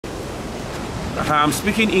I'm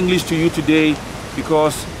speaking English to you today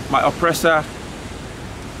because my oppressor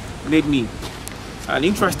made me. And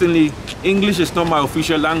interestingly, English is not my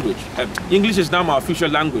official language. English is now my official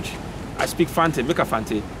language. I speak Fante, Mika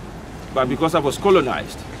Fante, but because I was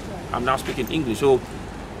colonized, I'm now speaking English. So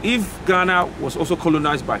if Ghana was also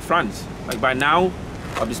colonized by France, like by now,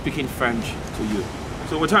 I'll be speaking French to you.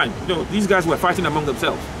 So over time, you know, these guys were fighting among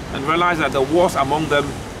themselves and realized that the wars among them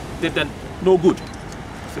did them no good.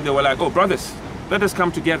 So they were like, oh brothers, let us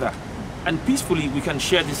come together and peacefully we can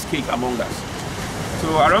share this cake among us.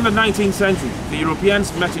 So around the 19th century, the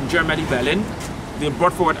Europeans met in Germany, Berlin. They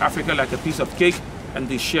brought forward Africa like a piece of cake and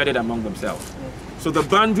they shared it among themselves. So the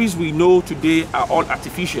boundaries we know today are all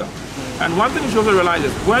artificial. And one thing you should also realize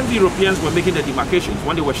is when the Europeans were making the demarcations,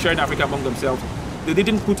 when they were sharing Africa among themselves, they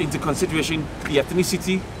didn't put into consideration the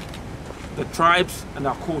ethnicity, the tribes, and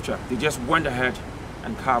our culture. They just went ahead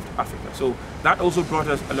and carved Africa. So that also brought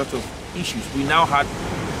us a lot of issues. We now had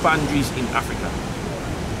boundaries in Africa.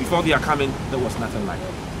 Before their coming, there was nothing like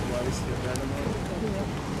it.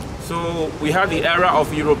 So we had the era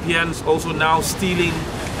of Europeans also now stealing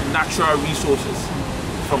natural resources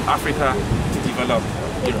from Africa to develop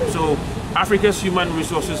Europe. So Africa's human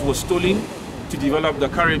resources were stolen to develop the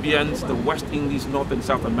Caribbean, the West Indies, North and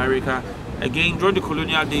South America. Again, during the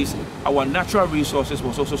colonial days, our natural resources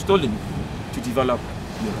was also stolen to develop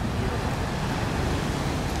Europe.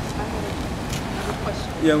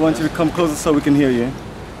 Yeah, I want you to come closer so we can hear you.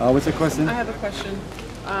 What's your question? I have a question.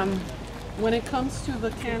 When it comes to the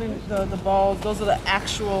cannon, the balls, those are the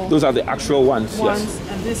actual. Those are the actual ones. Yes.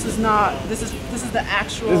 And this is not. This is the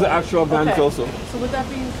actual. This is the actual guns also. So with that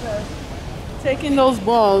being said, taking those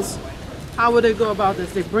balls, how would they go about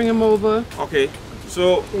this? They bring them over. Okay.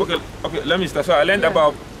 So okay. Let me start. So I learned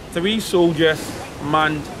about 3 soldiers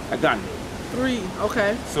manned a gun. 3.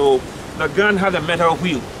 Okay. So the gun had a metal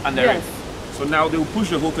wheel under yes. it. So now they will push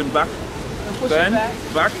the whole thing back. Then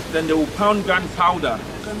back. Then they will pound gunpowder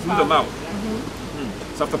through the mouth.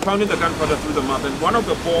 So after pounding the gunpowder through the mouth, then one of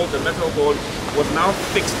the balls, the metal ball, was now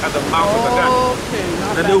fixed at the mouth of the gun. Okay.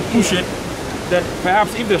 Then they will push it. Then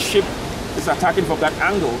perhaps if the ship is attacking from that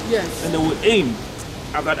angle, yes. then they will aim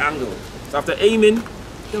at that angle. So after aiming,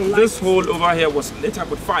 this hole over here was lit up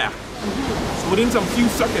with fire. So within some few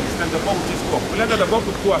seconds, then the bomb would just go off. We learned that the bomb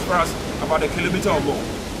could go as far as about 1 kilometer or more.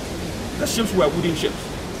 The ships were wooden ships.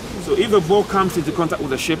 So if the ball comes into contact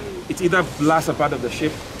with the ship, it either blasts a part of the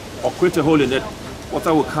ship or creates a hole in it.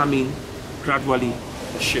 Water will come in, gradually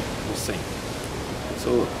the ship will sink.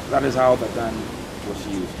 So that is how the gun was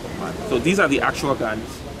used. So these are the actual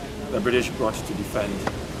guns the British brought to defend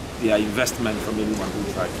their investment from anyone who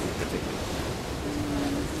tried to take it.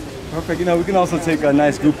 Perfect. You know, we can also take a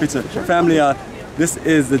nice group picture. Family, this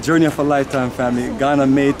is the Journey of a Lifetime, family. Ghana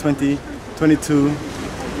May 2022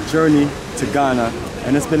 journey to Ghana.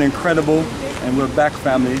 And it's been incredible. And we're back,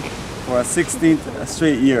 family, for our 16th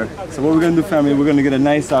straight year. So what we're going to do, family, we're going to get a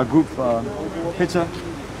nice group picture.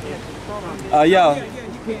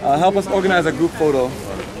 Help us organize a group photo.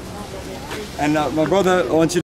 And my brother, I want you